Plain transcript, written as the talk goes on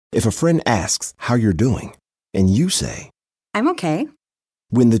If a friend asks how you're doing, and you say, I'm okay.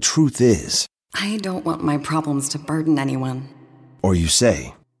 When the truth is, I don't want my problems to burden anyone. Or you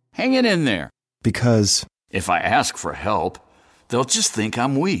say, Hang it in there. Because if I ask for help, they'll just think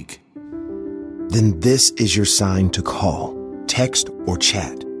I'm weak. Then this is your sign to call, text, or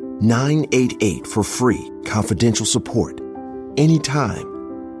chat 988 for free, confidential support. Anytime.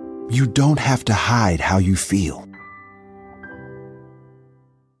 You don't have to hide how you feel.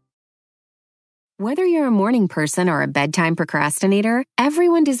 Whether you're a morning person or a bedtime procrastinator,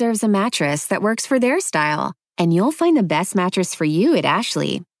 everyone deserves a mattress that works for their style. And you'll find the best mattress for you at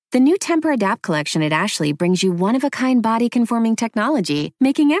Ashley. The new Tempur-Adapt collection at Ashley brings you one-of-a-kind body-conforming technology,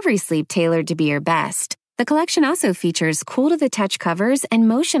 making every sleep tailored to be your best. The collection also features cool-to-the-touch covers and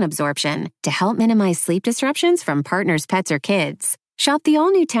motion absorption to help minimize sleep disruptions from partners, pets, or kids. Shop the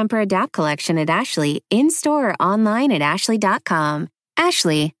all-new Tempur-Adapt collection at Ashley, in-store or online at ashley.com.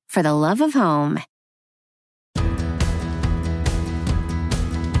 Ashley, for the love of home.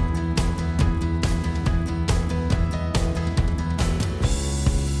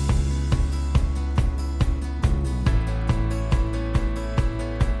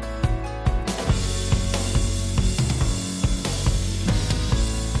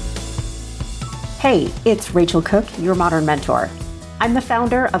 Hey, it's Rachel Cook, your modern mentor. I'm the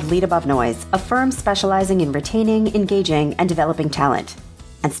founder of Lead Above Noise, a firm specializing in retaining, engaging, and developing talent.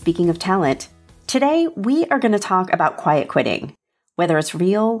 And speaking of talent, today we are going to talk about quiet quitting, whether it's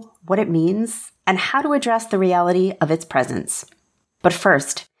real, what it means, and how to address the reality of its presence. But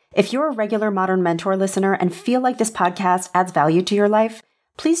first, if you're a regular Modern Mentor listener and feel like this podcast adds value to your life,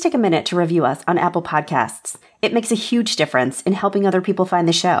 please take a minute to review us on Apple Podcasts. It makes a huge difference in helping other people find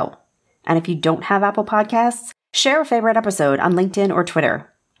the show. And if you don't have Apple Podcasts, share a favorite episode on LinkedIn or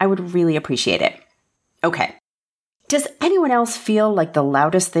Twitter. I would really appreciate it. Okay. Does anyone else feel like the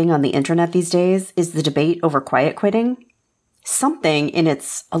loudest thing on the internet these days is the debate over quiet quitting? Something in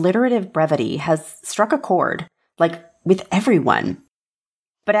its alliterative brevity has struck a chord, like with everyone.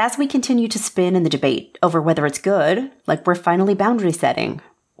 But as we continue to spin in the debate over whether it's good, like we're finally boundary setting,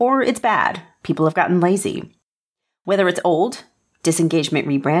 or it's bad, people have gotten lazy. Whether it's old, disengagement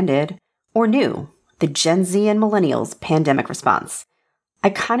rebranded, or new, the Gen Z and Millennials pandemic response, I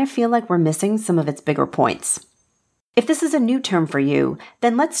kind of feel like we're missing some of its bigger points. If this is a new term for you,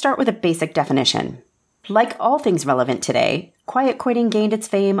 then let's start with a basic definition. Like all things relevant today, quiet quitting gained its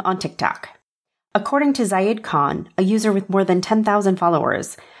fame on TikTok. According to Zaid Khan, a user with more than 10,000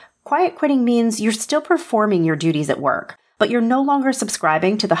 followers, quiet quitting means you're still performing your duties at work, but you're no longer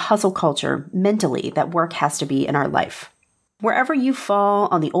subscribing to the hustle culture mentally that work has to be in our life. Wherever you fall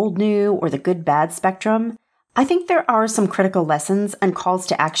on the old-new or the good-bad spectrum, I think there are some critical lessons and calls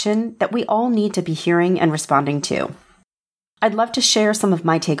to action that we all need to be hearing and responding to. I'd love to share some of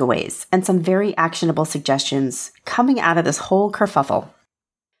my takeaways and some very actionable suggestions coming out of this whole kerfuffle.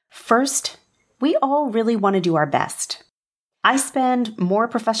 First, we all really want to do our best. I spend more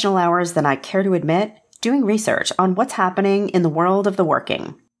professional hours than I care to admit doing research on what's happening in the world of the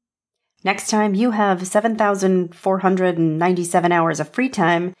working. Next time you have 7,497 hours of free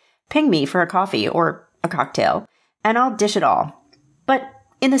time, ping me for a coffee or a cocktail, and I'll dish it all. But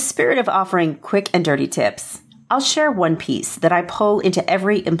in the spirit of offering quick and dirty tips, I'll share one piece that I pull into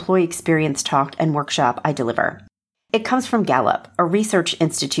every employee experience talk and workshop I deliver. It comes from Gallup, a research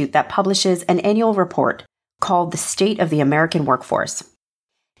institute that publishes an annual report called The State of the American Workforce.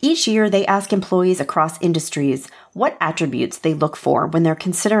 Each year, they ask employees across industries what attributes they look for when they're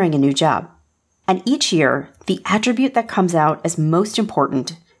considering a new job. And each year, the attribute that comes out as most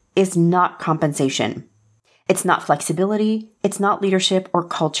important is not compensation. It's not flexibility, it's not leadership or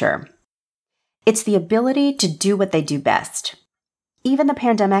culture. It's the ability to do what they do best. Even the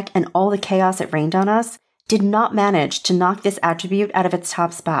pandemic and all the chaos it rained on us did not manage to knock this attribute out of its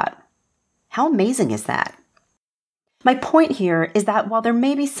top spot. How amazing is that? My point here is that while there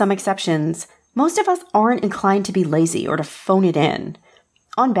may be some exceptions, most of us aren't inclined to be lazy or to phone it in.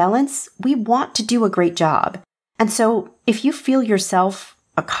 On balance, we want to do a great job. And so if you feel yourself,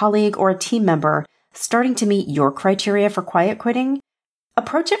 a colleague, or a team member starting to meet your criteria for quiet quitting,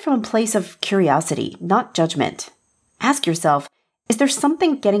 approach it from a place of curiosity, not judgment. Ask yourself, is there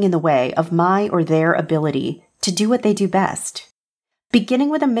something getting in the way of my or their ability to do what they do best? Beginning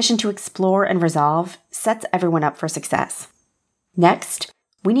with a mission to explore and resolve sets everyone up for success. Next,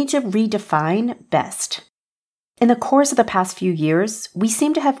 we need to redefine best. In the course of the past few years, we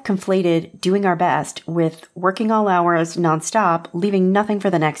seem to have conflated doing our best with working all hours nonstop, leaving nothing for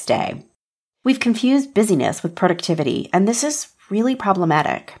the next day. We've confused busyness with productivity, and this is really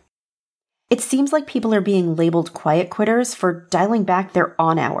problematic. It seems like people are being labeled quiet quitters for dialing back their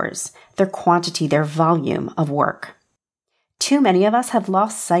on hours, their quantity, their volume of work. Too many of us have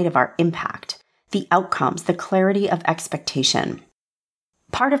lost sight of our impact, the outcomes, the clarity of expectation.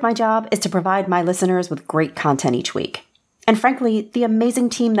 Part of my job is to provide my listeners with great content each week. And frankly, the amazing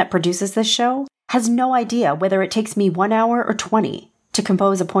team that produces this show has no idea whether it takes me 1 hour or 20 to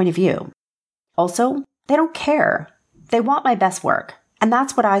compose a point of view. Also, they don't care. They want my best work, and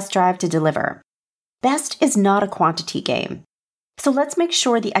that's what I strive to deliver. Best is not a quantity game. So let's make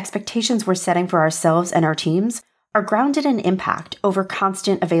sure the expectations we're setting for ourselves and our teams are grounded in impact over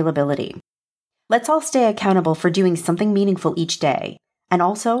constant availability. Let's all stay accountable for doing something meaningful each day, and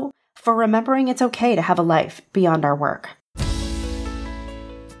also for remembering it's okay to have a life beyond our work.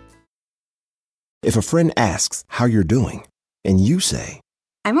 If a friend asks how you're doing, and you say,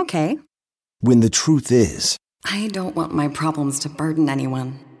 I'm okay. when the truth is, I don't want my problems to burden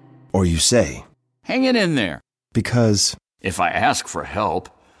anyone. or you say, Hang it in there. because, If I ask for help,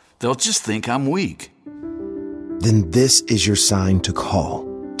 they'll just think I'm weak. then this is your sign to call,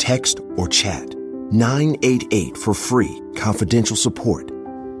 text, or chat 988 for free, confidential support.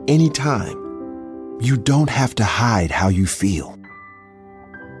 Anytime. You don't have to hide how you feel.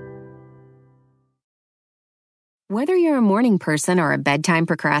 Whether you're a morning person or a bedtime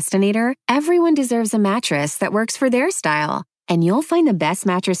procrastinator, everyone deserves a mattress that works for their style. And you'll find the best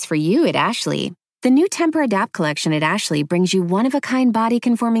mattress for you at Ashley. The new Tempur-Adapt collection at Ashley brings you one-of-a-kind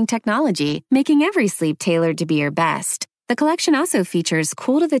body-conforming technology, making every sleep tailored to be your best. The collection also features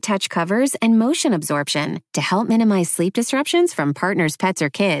cool-to-the-touch covers and motion absorption to help minimize sleep disruptions from partners, pets, or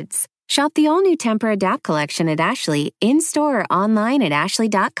kids. Shop the all-new Tempur-Adapt collection at Ashley, in-store or online at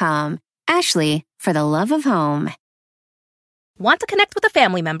ashley.com. Ashley, for the love of home. Want to connect with a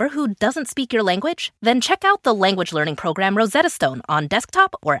family member who doesn't speak your language? Then check out the language learning program Rosetta Stone on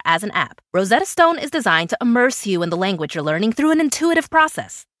desktop or as an app. Rosetta Stone is designed to immerse you in the language you're learning through an intuitive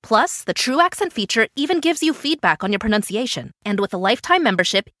process. Plus, the True Accent feature even gives you feedback on your pronunciation. And with a lifetime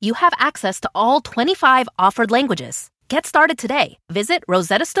membership, you have access to all 25 offered languages. Get started today. Visit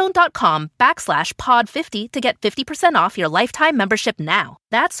rosettastone.com/pod50 to get 50% off your lifetime membership now.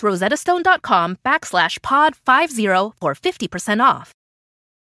 That's rosettastone.com/pod50 for 50% off.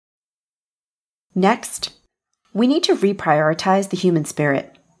 Next, we need to reprioritize the human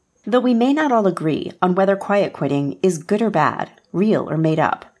spirit. Though we may not all agree on whether quiet quitting is good or bad, real or made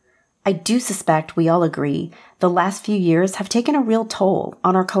up, I do suspect we all agree the last few years have taken a real toll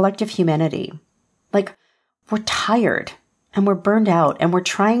on our collective humanity. Like, we're tired, and we're burned out, and we're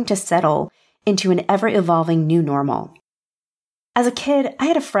trying to settle into an ever-evolving new normal. As a kid, I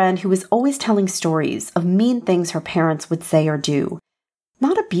had a friend who was always telling stories of mean things her parents would say or do.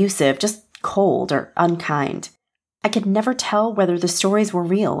 Not abusive, just cold or unkind. I could never tell whether the stories were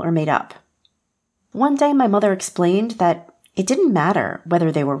real or made up. One day, my mother explained that it didn't matter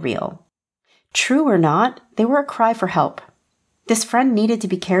whether they were real. True or not, they were a cry for help. This friend needed to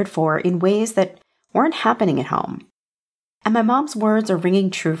be cared for in ways that weren't happening at home. And my mom's words are ringing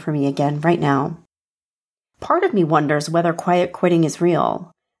true for me again right now. Part of me wonders whether quiet quitting is real,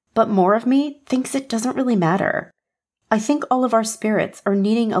 but more of me thinks it doesn't really matter. I think all of our spirits are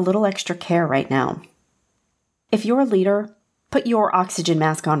needing a little extra care right now. If you're a leader, put your oxygen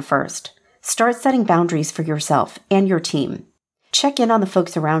mask on first. Start setting boundaries for yourself and your team. Check in on the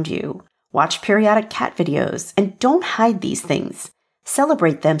folks around you. Watch periodic cat videos, and don't hide these things.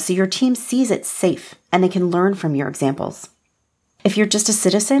 Celebrate them so your team sees it's safe and they can learn from your examples. If you're just a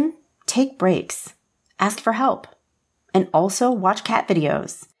citizen, take breaks. Ask for help. And also watch cat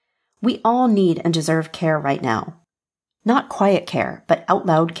videos. We all need and deserve care right now. Not quiet care, but out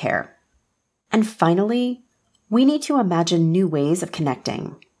loud care. And finally, we need to imagine new ways of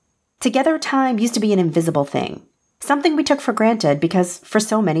connecting. Together time used to be an invisible thing. Something we took for granted because, for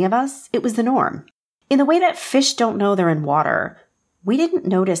so many of us, it was the norm. In the way that fish don't know they're in water, we didn't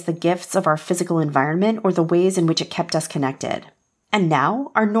notice the gifts of our physical environment or the ways in which it kept us connected. And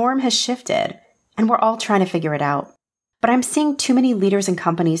now, our norm has shifted, and we're all trying to figure it out. But I'm seeing too many leaders and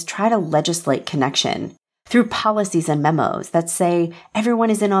companies try to legislate connection through policies and memos that say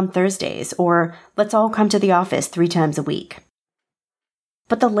everyone is in on Thursdays or let's all come to the office 3 times a week.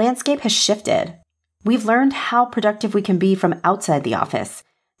 But the landscape has shifted. We've learned how productive we can be from outside the office,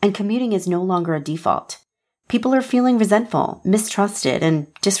 and commuting is no longer a default. People are feeling resentful, mistrusted,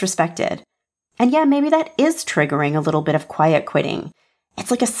 and disrespected. And yeah, maybe that is triggering a little bit of quiet quitting. It's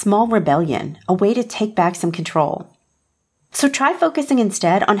like a small rebellion, a way to take back some control. So try focusing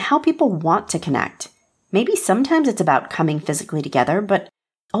instead on how people want to connect. Maybe sometimes it's about coming physically together, but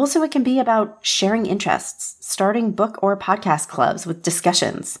also it can be about sharing interests, starting book or podcast clubs with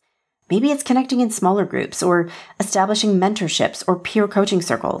discussions. Maybe it's connecting in smaller groups or establishing mentorships or peer coaching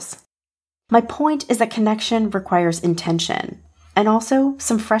circles. My point is that connection requires intention and also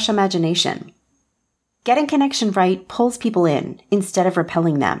some fresh imagination. Getting connection right pulls people in instead of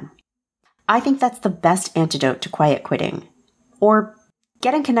repelling them. I think that's the best antidote to quiet quitting. Or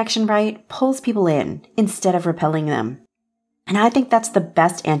getting connection right pulls people in instead of repelling them. And I think that's the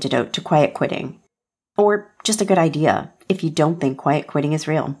best antidote to quiet quitting. Or just a good idea if you don't think quiet quitting is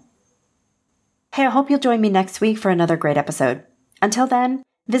real. Hey, I hope you'll join me next week for another great episode. Until then,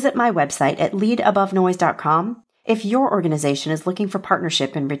 visit my website at leadabovenoise.com if your organization is looking for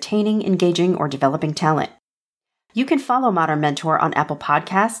partnership in retaining, engaging, or developing talent. You can follow Modern Mentor on Apple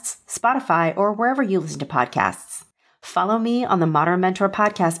Podcasts, Spotify, or wherever you listen to podcasts. Follow me on the Modern Mentor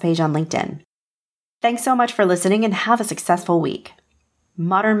podcast page on LinkedIn. Thanks so much for listening and have a successful week.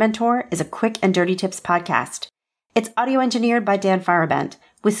 Modern Mentor is a quick and dirty tips podcast. It's audio engineered by Dan Farabent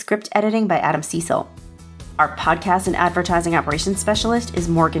with script editing by Adam Cecil. Our podcast and advertising operations specialist is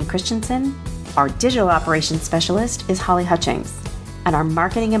Morgan Christensen. Our digital operations specialist is Holly Hutchings. And our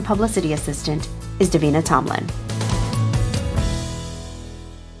marketing and publicity assistant is Davina Tomlin.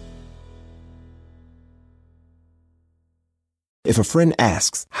 If a friend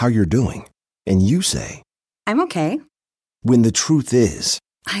asks how you're doing, and you say, I'm okay. when the truth is,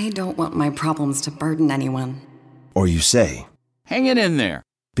 I don't want my problems to burden anyone. or you say, Hang it in there.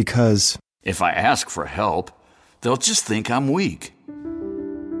 because, If I ask for help, they'll just think I'm weak.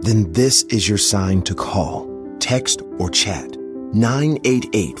 then this is your sign to call, text, or chat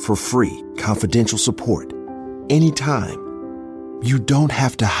 988 for free, confidential support. Anytime. You don't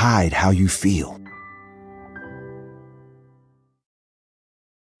have to hide how you feel.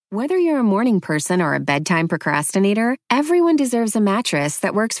 Whether you're a morning person or a bedtime procrastinator, everyone deserves a mattress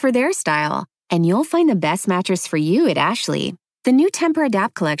that works for their style. And you'll find the best mattress for you at Ashley. The new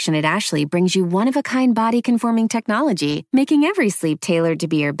Tempur-Adapt collection at Ashley brings you one-of-a-kind body-conforming technology, making every sleep tailored to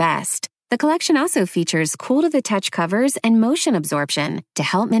be your best. The collection also features cool-to-the-touch covers and motion absorption to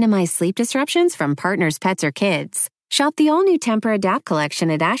help minimize sleep disruptions from partners, pets, or kids. Shop the all-new Tempur-Adapt collection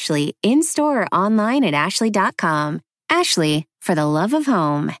at Ashley, in-store or online at ashley.com. Ashley, for the love of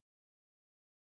home.